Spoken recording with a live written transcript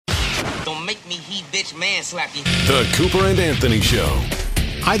Don't make me he bitch man slap you. The Cooper and Anthony Show.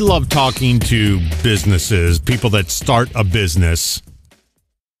 I love talking to businesses, people that start a business.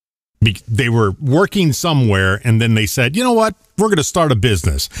 They were working somewhere and then they said, you know what? We're going to start a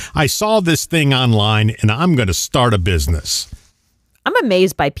business. I saw this thing online and I'm going to start a business. I'm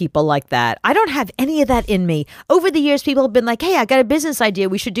amazed by people like that. I don't have any of that in me. Over the years, people have been like, hey, I got a business idea.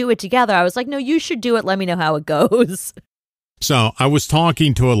 We should do it together. I was like, no, you should do it. Let me know how it goes. So I was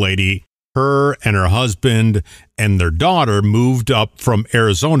talking to a lady. Her and her husband and their daughter moved up from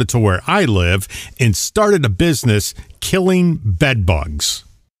Arizona to where I live and started a business killing bed bugs.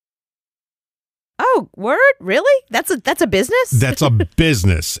 Oh, word? Really? That's a business? That's a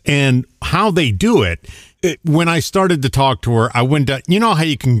business. And how they do it, when I started to talk to her, I went down, you know how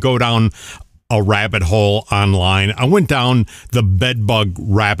you can go down a rabbit hole online? I went down the bed bug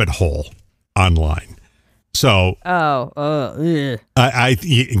rabbit hole online. So,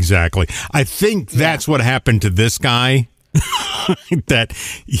 exactly. I think that's what happened to this guy. That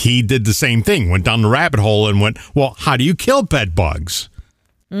he did the same thing, went down the rabbit hole and went, well, how do you kill bed bugs?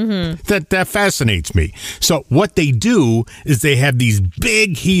 Mm-hmm. That fascinates me. So what they do is they have these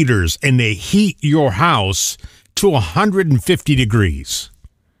big heaters and they heat your house to 150 degrees.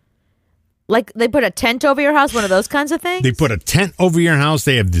 Like they put a tent over your house, one of those kinds of things? They put a tent over your house.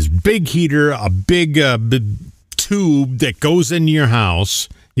 They have this big heater, a big tube that goes into your house.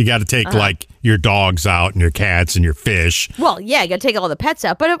 You got to take like your dogs out and your cats and your fish. Well, yeah, you got to take all the pets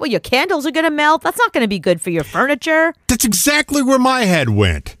out. But your candles are going to melt. That's not going to be good for your furniture. That's exactly where my head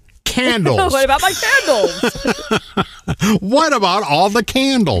went. Candles. What about my candles? What about all the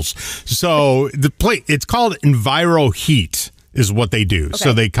candles? So it's called Enviro Heat is what they do. Okay.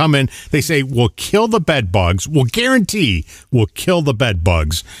 So they come in, they say, we'll kill the bed bugs. We'll guarantee we'll kill the bed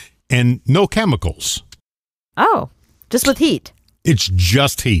bugs and no chemicals. Oh, just with heat. It's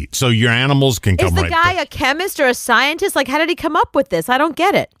just heat. So your animals can come right Is the guy a chemist or a scientist? Like, how did he come up with this? I don't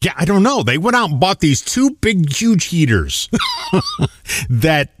get it. Yeah, I don't know. They went out and bought these two big, huge heaters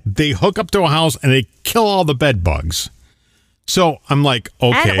that they hook up to a house and they kill all the bed bugs. So I'm like,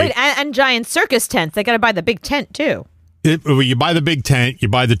 okay. And giant circus tents. They got to buy the big tent, too. You buy the big tent, you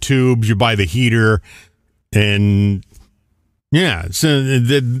buy the tubes, you buy the heater, and yeah, so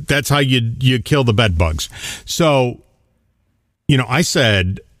that's how you kill the bed bugs. So, I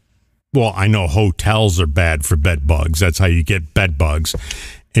said, well, I know hotels are bad for bed bugs. That's how you get bed bugs.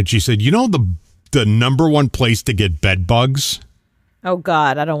 And she said, the number one place to get bed bugs? Oh,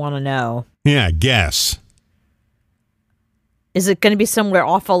 God, I don't want to know. Yeah, guess. Is it going to be somewhere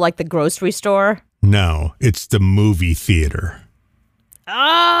awful like the grocery store? No, it's the movie theater.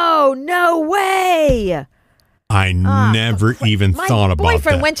 Oh, no way. I never even thought about that. My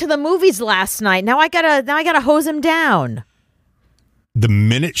boyfriend went to the movies last night. Now I gotta hose him down. The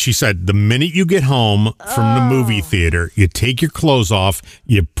minute you get home from the movie theater, you take your clothes off,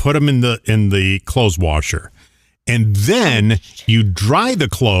 you put them in the clothes washer, and then you dry the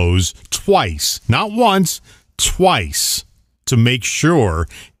clothes twice, not once, twice, to make sure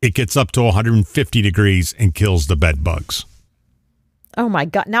it gets up to 150 degrees and kills the bed bugs. Oh my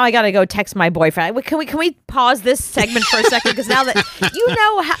God! Now I gotta go text my boyfriend. Can we pause this segment for a second? Because now that you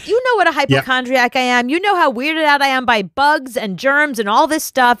know what a hypochondriac I am, you know how weirded out I am by bugs and germs and all this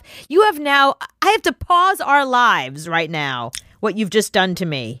stuff. I have to pause our lives right now. What you've just done to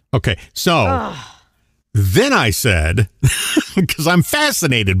me. Okay, so then I said, because I'm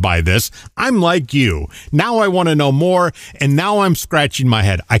fascinated by this, I'm like you. Now I want to know more, and now I'm scratching my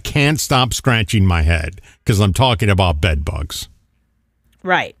head. I can't stop scratching my head because I'm talking about bed bugs.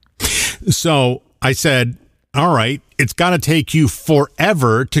 Right. So I said, all right, it's got to take you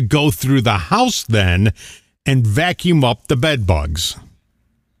forever to go through the house then and vacuum up the bed bugs.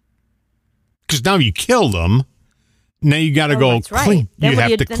 Because now you killed them. Now you got to go clean. Right. You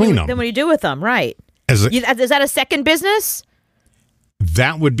have to clean them. Then what do you do with them? Right. Is that a second business?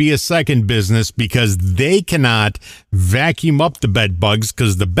 That would be a second business because they cannot vacuum up the bed bugs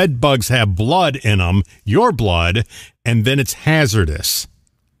because the bed bugs have blood in them, your blood, and then it's hazardous.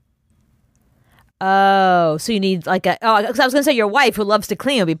 Oh, so you need because I was going to say your wife who loves to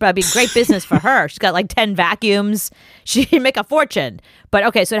clean would probably be great business for her. She's got like 10 vacuums. She'd make a fortune. But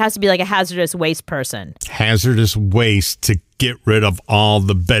okay, so it has to be like a hazardous waste person. Hazardous waste to get rid of all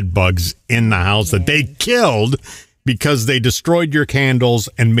the bed bugs in the house that they killed because they destroyed your candles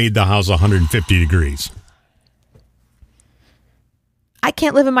and made the house 150 degrees. I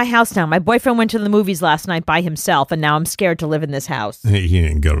can't live in my house now. My boyfriend went to the movies last night by himself, and now I'm scared to live in this house. He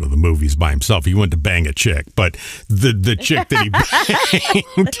didn't go to the movies by himself. He went to bang a chick, but the chick that he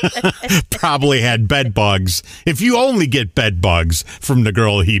banged probably had bed bugs. If you only get bed bugs from the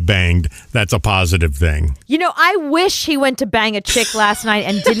girl he banged, that's a positive thing. You know, I wish he went to bang a chick last night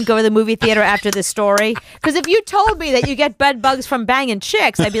and didn't go to the movie theater after this story. Because if you told me that you get bed bugs from banging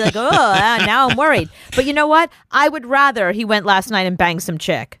chicks, I'd be like, oh, now I'm worried. But you know what? I would rather he went last night and banged some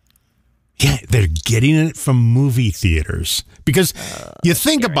chick. Yeah, they're getting it from movie theaters. Because you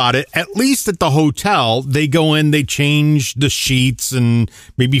think about it, at least at the hotel, they go in, they change the sheets and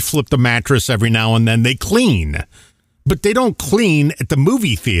maybe flip the mattress every now and then. They clean. But they don't clean at the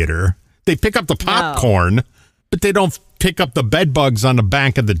movie theater. They pick up the popcorn, but they don't pick up the bed bugs on the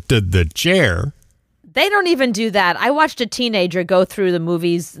back of the chair. They don't even do that. I watched a teenager go through the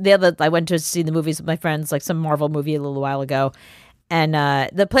movies. I went to see the movies with my friends, like some Marvel movie a little while ago. And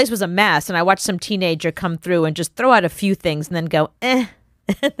the place was a mess. And I watched some teenager come through and just throw out a few things and then go, and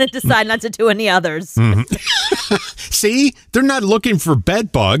then decide not to do any others. Mm-hmm. See, they're not looking for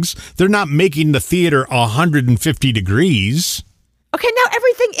bed bugs. They're not making the theater 150 degrees. Okay, now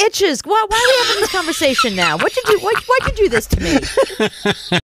everything itches. Why are we having this conversation now? Why'd you do this to me?